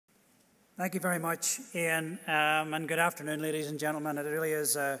Thank you very much, Ian, and good afternoon, ladies and gentlemen. It really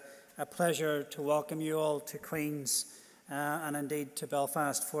is a pleasure to welcome you all to Queen's and indeed to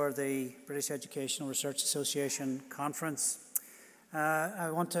Belfast for the British Educational Research Association Conference.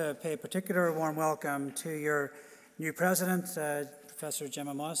 I want to pay a particular warm welcome to your new president, Professor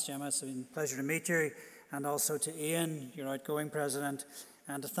Gemma Moss. Gemma, it's been a pleasure to meet you, and also to Ian, your outgoing president,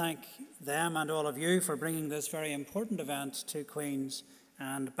 and to thank them and all of you for bringing this very important event to Queen's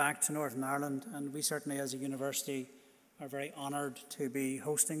and back to Northern Ireland. And we certainly, as a university, are very honoured to be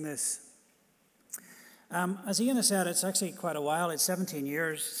hosting this. As Ian has said, it's actually quite a while. It's 17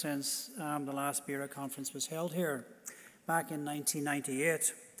 years since the last BERA conference was held here, back in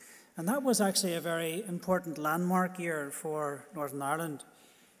 1998. And that was actually a very important landmark year for Northern Ireland.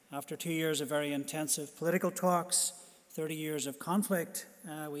 After 2 years of very intensive political talks, 30 years of conflict,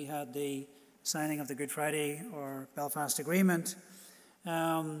 we had the signing of the Good Friday or Belfast Agreement,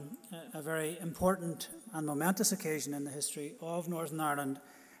 a very important and momentous occasion in the history of Northern Ireland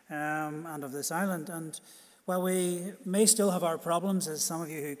and of this island. And while we may still have our problems, as some of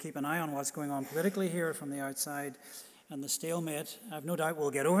you who keep an eye on what's going on politically here from the outside, and the stalemate, I've no doubt we'll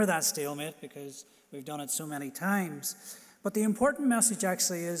get over that stalemate because we've done it so many times. But the important message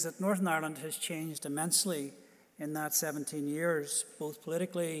actually is that Northern Ireland has changed immensely in that 17 years, both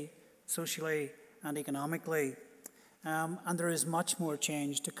politically, socially and economically. And there is much more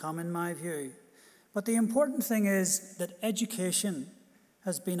change to come, in my view. But the important thing is that education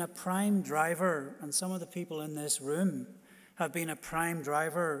has been a prime driver, and some of the people in this room have been a prime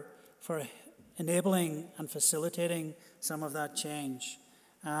driver for enabling and facilitating some of that change.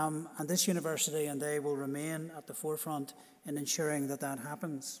 And this university and they will remain at the forefront in ensuring that that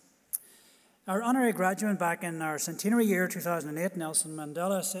happens. Our honorary graduate back in our centenary year, 2008, Nelson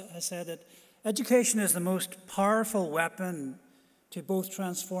Mandela, has said that education is the most powerful weapon to both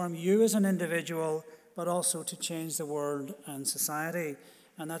transform you as an individual, but also to change the world and society.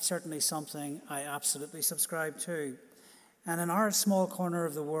 And that's certainly something I absolutely subscribe to. And in our small corner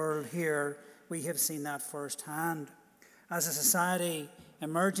of the world here, we have seen that firsthand. As a society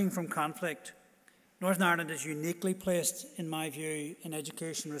emerging from conflict, Northern Ireland is uniquely placed, in my view, in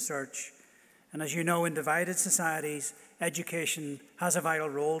education research. And as you know, in divided societies, education has a vital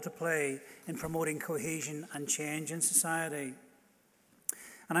role to play in promoting cohesion and change in society.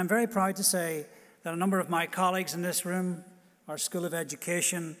 And I'm very proud to say that a number of my colleagues in this room, our School of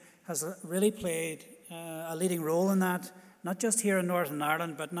Education, has really played a leading role in that, not just here in Northern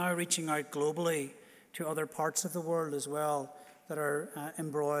Ireland, but now reaching out globally to other parts of the world as well that are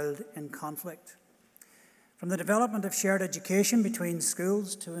embroiled in conflict. From the development of shared education between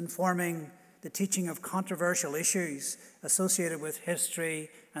schools to informing the teaching of controversial issues associated with history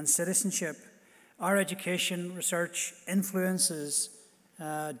and citizenship, our education research influences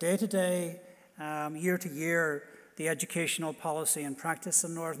day to day, year to year, the educational policy and practice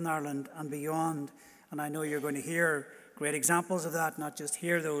in Northern Ireland and beyond. And I know you're going to hear great examples of that, not just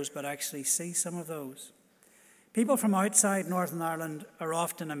hear those, but actually see some of those. People from outside Northern Ireland are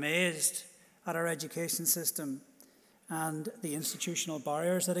often amazed at our education system and the institutional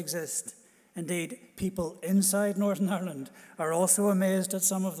barriers that exist. Indeed, people inside Northern Ireland are also amazed at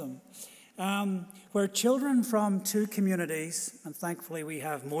some of them. Where children from two communities, and thankfully we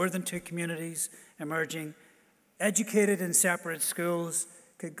have more than two communities emerging, educated in separate schools,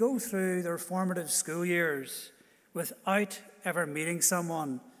 could go through their formative school years without ever meeting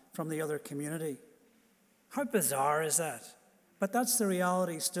someone from the other community. How bizarre is that? But that's the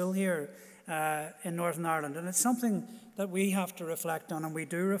reality still here in Northern Ireland, and it's something that we have to reflect on, and we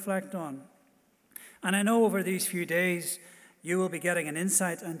do reflect on. And I know over these few days you will be getting an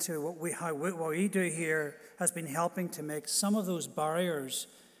insight into what we do here has been helping to make some of those barriers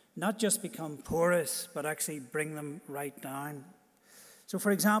not just become porous, but actually bring them right down. So,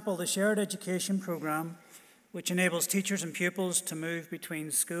 for example, the Shared Education Programme, which enables teachers and pupils to move between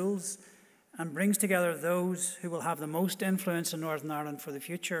schools and brings together those who will have the most influence in Northern Ireland for the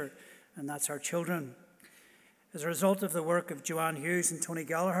future, and that's our children. As a result of the work of Joanne Hughes and Tony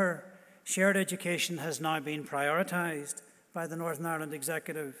Gallagher, shared education has now been prioritised by the Northern Ireland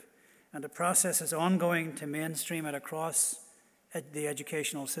Executive, and the process is ongoing to mainstream it across the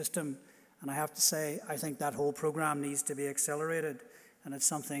educational system. And I have to say, I think that whole programme needs to be accelerated, and it's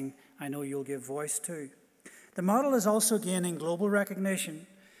something I know you'll give voice to. The model is also gaining global recognition,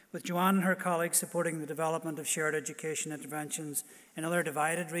 with Joanne and her colleagues supporting the development of shared education interventions in other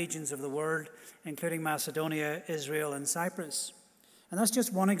divided regions of the world, including Macedonia, Israel and Cyprus. And that's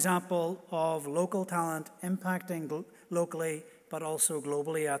just one example of local talent impacting locally, but also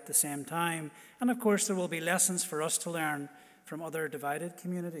globally at the same time. And of course, there will be lessons for us to learn from other divided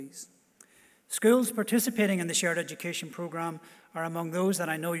communities. Schools participating in the Shared Education Programme are among those that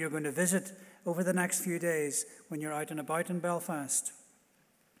I know you're going to visit over the next few days when you're out and about in Belfast.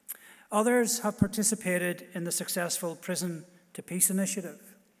 Others have participated in the successful Prison to Peace initiative.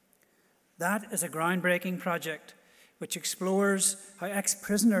 That is a groundbreaking project which explores how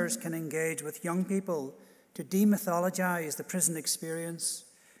ex-prisoners can engage with young people to demythologize the prison experience,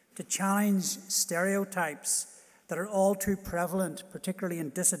 to challenge stereotypes that are all too prevalent, particularly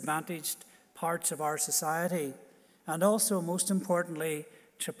in disadvantaged parts of our society, and also, most importantly,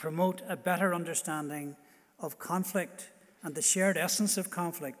 to promote a better understanding of conflict and the shared essence of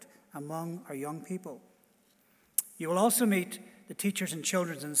conflict among our young people. You will also meet the teachers and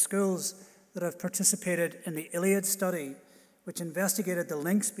children in schools that have participated in the Iliad study, which investigated the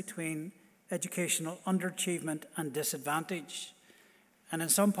links between educational underachievement and disadvantage. And in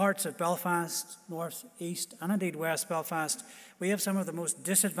some parts of Belfast, North, East, and indeed West Belfast, we have some of the most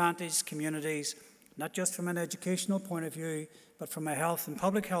disadvantaged communities, not just from an educational point of view, but from a health and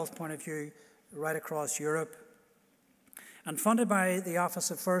public health point of view, right across Europe. And funded by the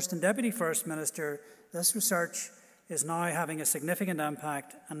Office of First and Deputy First Minister, this research is now having a significant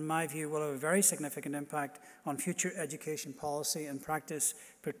impact, and in my view will have a very significant impact on future education policy and practice,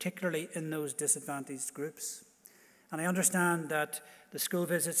 particularly in those disadvantaged groups. And I understand that the school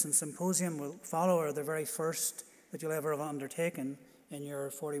visits and symposium will follow are the very first that you'll ever have undertaken in your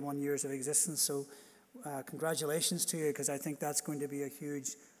 41 years of existence. So congratulations to you, because I think that's going to be a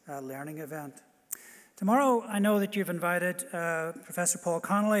huge learning event. Tomorrow, I know that you've invited Professor Paul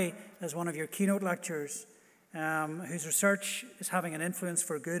Connolly as one of your keynote lecturers, whose research is having an influence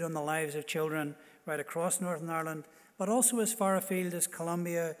for good on the lives of children right across Northern Ireland, but also as far afield as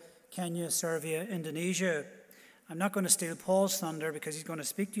Colombia, Kenya, Serbia, Indonesia. I'm not going to steal Paul's thunder because he's going to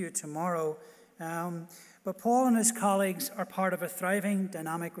speak to you tomorrow, but Paul and his colleagues are part of a thriving,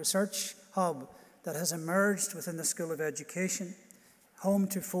 dynamic research hub that has emerged within the School of Education, home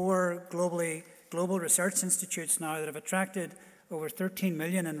to 4 global research institutes now that have attracted over 13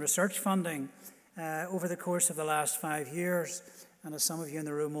 million in research funding over the course of the last 5 years. And as some of you in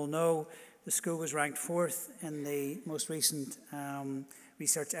the room will know, the school was ranked 4th in the most recent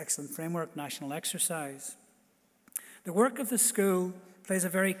Research Excellence Framework national exercise. The work of the school plays a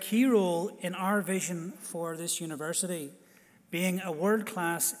very key role in our vision for this university, being a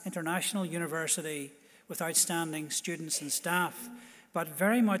world-class international university with outstanding students and staff, but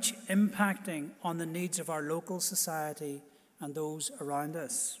very much impacting on the needs of our local society and those around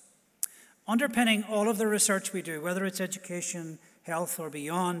us. Underpinning all of the research we do, whether it's education, health, or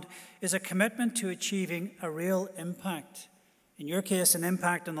beyond, is a commitment to achieving a real impact. In your case, an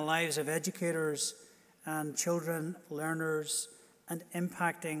impact on the lives of educators and children, learners, and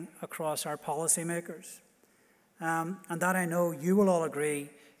impacting across our policymakers. And that, I know you will all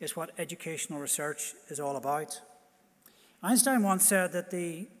agree, is what educational research is all about. Einstein once said that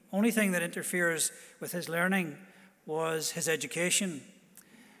the only thing that interferes with his learning was his education.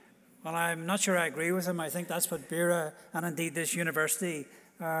 Well, I'm not sure I agree with him. I think that's what BERA and indeed this university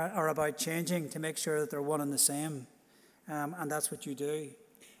are about changing, to make sure that they're one and the same. And that's what you do.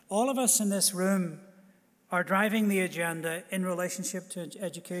 All of us in this room are driving the agenda in relationship to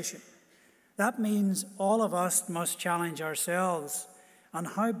education. That means all of us must challenge ourselves on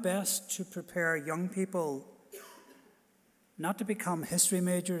how best to prepare young people not to become history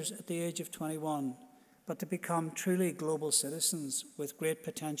majors at the age of 21, but to become truly global citizens with great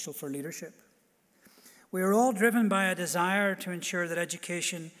potential for leadership. We are all driven by a desire to ensure that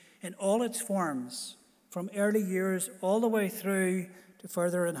education in all its forms, from early years all the way through to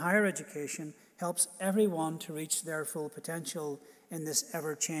further and higher education, helps everyone to reach their full potential in this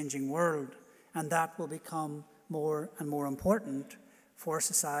ever-changing world, and that will become more and more important for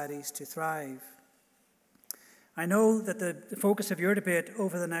societies to thrive. I know that the focus of your debate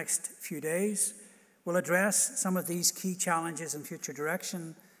over the next few days will address some of these key challenges and future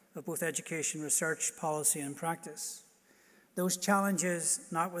direction of both education, research, policy, and practice. Those challenges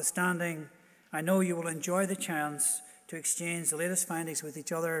notwithstanding, I know you will enjoy the chance to exchange the latest findings with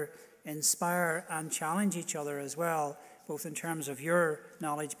each other, inspire and challenge each other as well, both in terms of your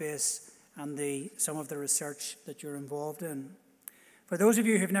knowledge base and some of the research that you're involved in. For those of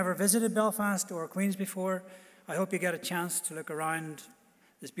you who've never visited Belfast or Queen's before, I hope you get a chance to look around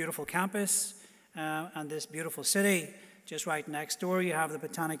this beautiful campus and this beautiful city. Just right next door you have the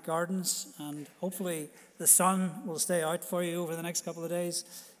Botanic Gardens, and hopefully the sun will stay out for you over the next couple of days.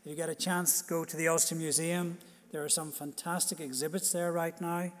 If you get a chance, go to the Ulster Museum. There are some fantastic exhibits there right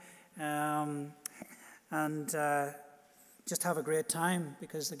now. Just have a great time,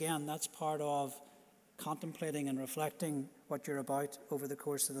 because again, that's part of contemplating and reflecting what you're about over the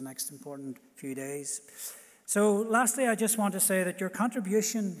course of the next important few days. So lastly, I just want to say that your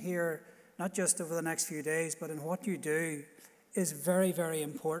contribution here, not just over the next few days, but in what you do, is very, very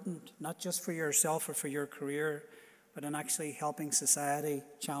important, not just for yourself or for your career, but in actually helping society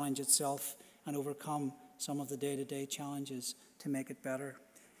challenge itself and overcome some of the day-to-day challenges to make it better.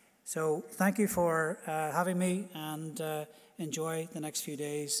 So thank you for having me, and enjoy the next few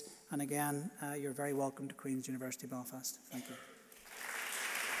days. And again, you're very welcome to Queen's University Belfast. Thank you.